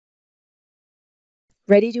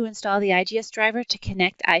Ready to install the IGS driver to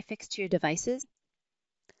connect iFIX to your devices?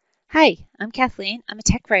 Hi, I'm Kathleen. I'm a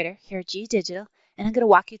tech writer here at GE Digital, and I'm going to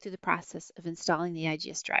walk you through the process of installing the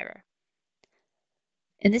IGS driver.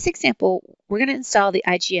 In this example, we're going to install the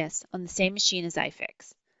IGS on the same machine as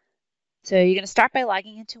iFIX. So you're going to start by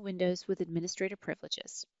logging into Windows with administrator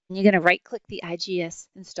privileges. And you're going to right-click the IGS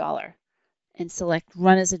installer and select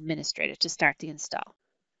Run as Administrator to start the install.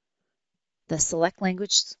 The Select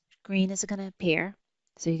Language screen is going to appear.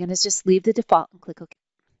 So you're going to just leave the default and click OK.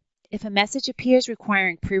 If a message appears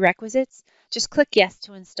requiring prerequisites, just click Yes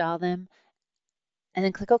to install them, and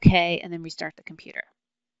then click OK, and then restart the computer.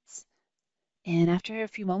 And after a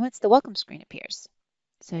few moments, the welcome screen appears.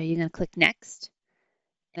 So you're going to click Next,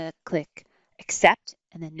 click Accept,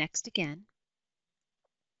 and then Next again.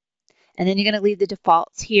 And then you're going to leave the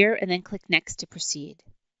defaults here, and then click Next to proceed.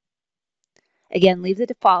 Again, leave the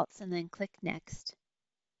defaults, and then click Next.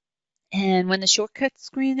 And when the shortcut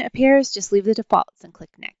screen appears, just leave the defaults and click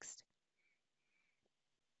Next.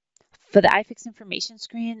 For the iFIX information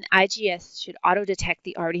screen, IGS should auto-detect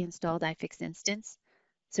the already installed iFIX instance.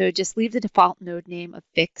 So just leave the default node name of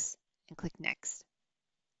Fix and click Next.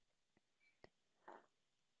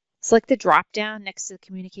 Select the drop-down next to the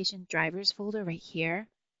Communication Drivers folder right here.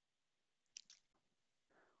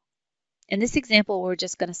 In this example, we're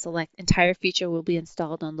just going to select Entire feature will be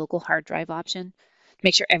installed on local hard drive option to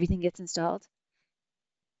make sure everything gets installed.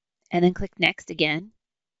 And then click Next again.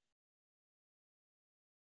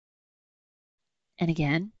 And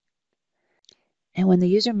again. And when the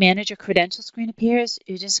User Manager credential screen appears,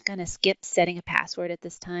 you're just going to skip setting a password at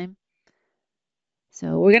this time.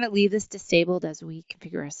 So we're going to leave this disabled as we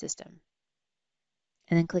configure our system.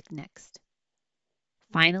 And then click Next.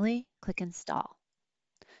 Finally, click Install.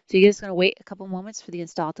 So you're just going to wait a couple moments for the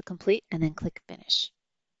install to complete and then click Finish.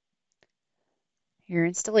 Your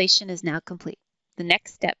installation is now complete. The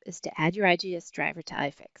next step is to add your IGS driver to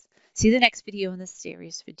iFIX. See the next video in this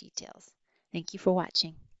series for details. Thank you for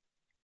watching.